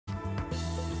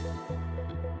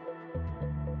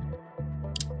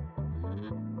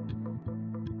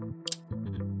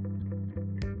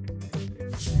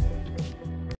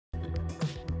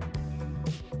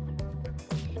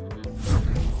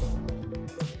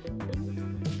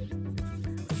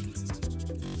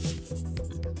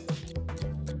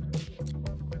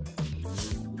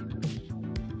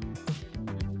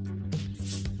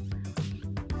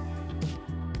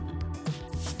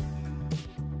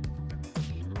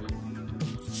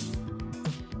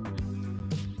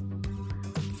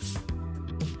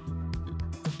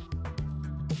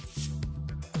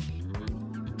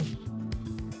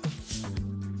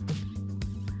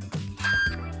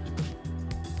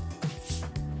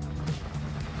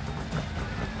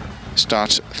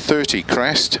Start 30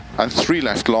 crest and 3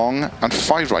 left long and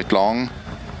 5 right long.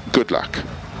 Good luck.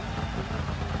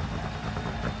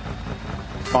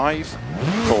 5,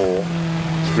 4,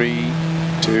 3,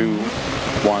 2,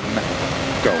 1,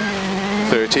 go.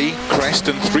 30, crest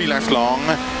and 3 left long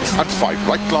and 5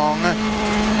 right long.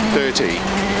 30.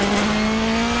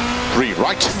 3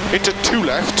 right into 2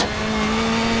 left.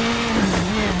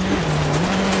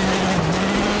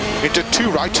 Into 2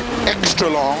 right, extra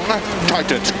long,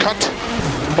 tightens, cut,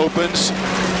 opens,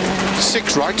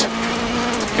 6 right,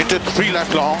 into 3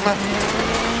 left long,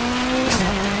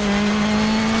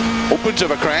 opens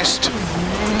over crest,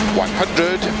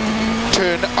 100,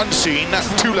 turn unseen,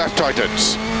 2 left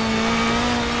tightens,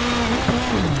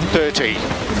 30,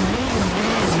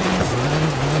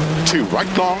 2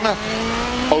 right long,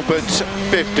 opens,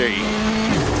 50,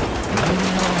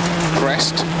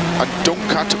 crest, and don't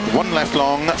cut, 1 left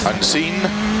long, unseen,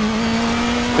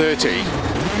 30,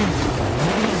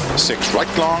 6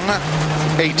 right long,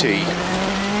 80,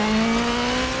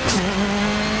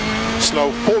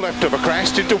 slow 4 left over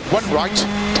crest into 1 right,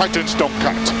 tightens, don't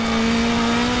cut,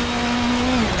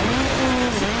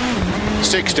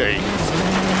 60,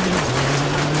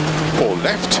 4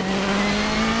 left,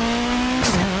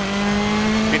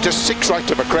 into 6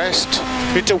 right over crest,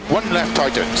 into 1 left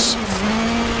tightens,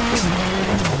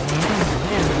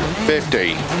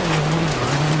 50,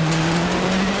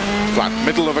 flat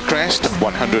middle of a crest,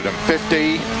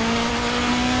 150,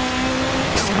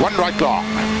 1 right long,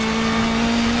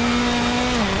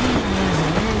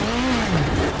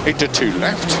 into 2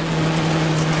 left,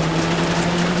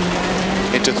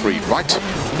 into 3 right,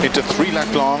 into 3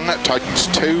 left long, tightens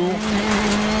 2,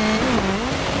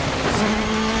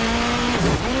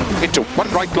 into 1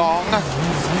 right long,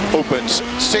 opens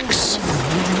 6,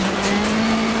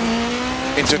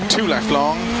 into 2 left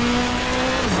long,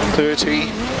 30,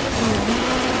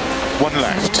 1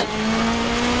 left,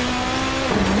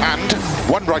 and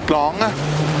 1 right long,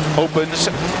 opens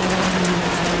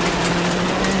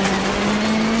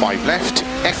 5 left,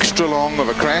 extra long of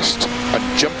a crest,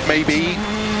 and jump maybe,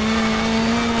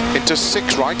 into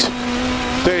 6 right,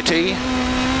 30,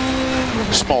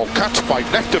 small cut,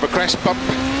 5 left of a crest bump,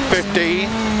 50,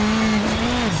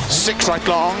 6 right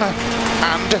long,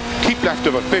 and keep left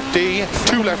over 50,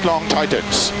 2 left long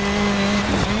tightens.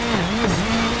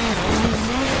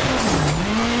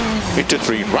 Into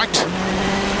 3 right,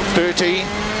 30,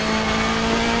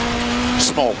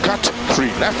 small cut,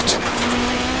 3 left,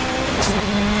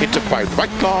 into 5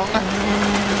 right long,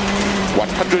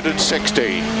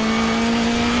 160.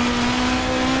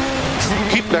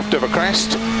 Keep left over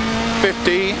crest,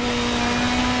 50,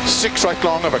 6 right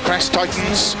long over crest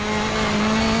tightens,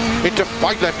 into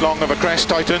 5 left long over crest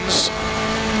tightens,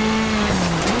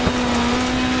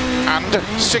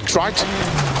 and 6 right,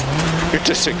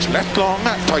 into 6 left long,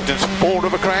 tightens 4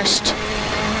 over crest,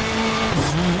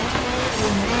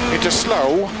 into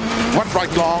slow, 1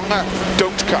 right long,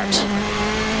 don't cut,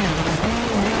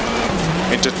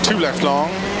 into 2 left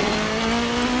long,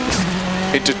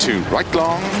 into 2 right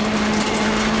long,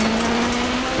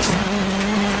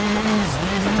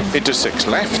 into 6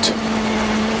 left,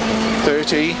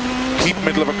 30, keep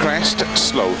middle of a crest,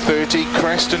 slow 30,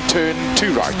 crest and turn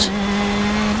 2 right,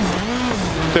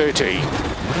 30,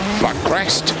 flat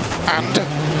crest,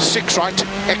 and 6 right,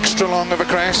 extra long of a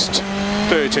crest,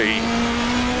 30,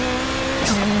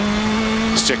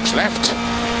 6 left,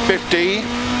 50,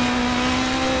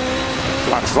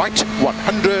 flat right,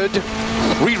 100,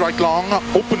 3 right long,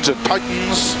 opens and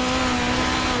tightens,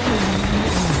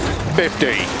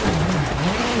 50,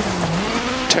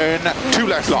 turn 2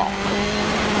 left long,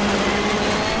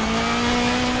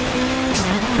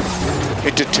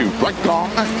 into 2 right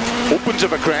long, opens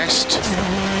of a crest,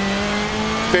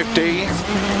 50,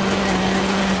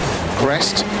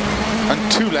 crest,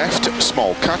 and 2 left,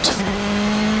 small cut,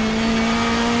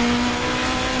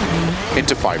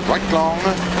 into 5 right long,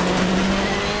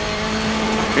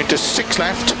 into 6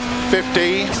 left,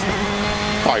 50,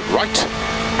 5 right,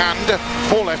 and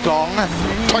 4 left long,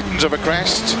 tightens of a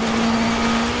crest,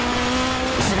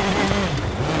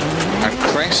 and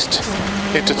crest,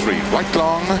 into 3 right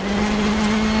long,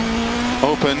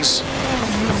 opens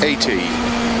 80,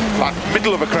 flat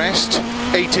middle of a crest,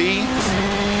 80,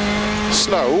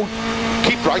 slow,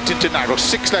 keep right into narrow,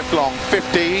 6 left long,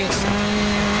 50,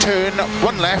 turn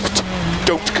 1 left,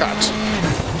 don't cut,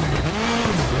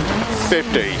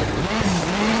 50,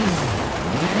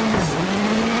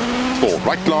 4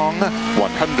 right long,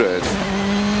 100,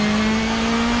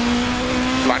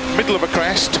 flat middle of a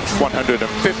crest,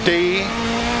 150,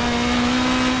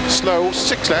 slow,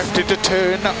 6 left into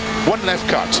turn, 1 left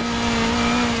cut,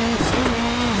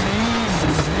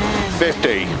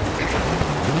 50.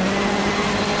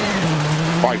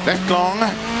 5 left long,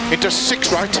 into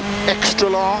 6 right, extra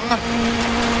long.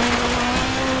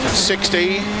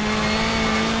 60.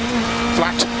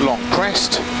 Flat long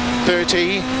crest.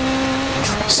 30.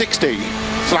 60.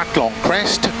 Flat long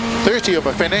crest. 30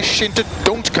 over finish, into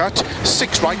don't cut,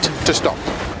 6 right to stop.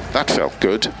 That felt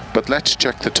good, but let's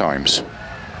check the times.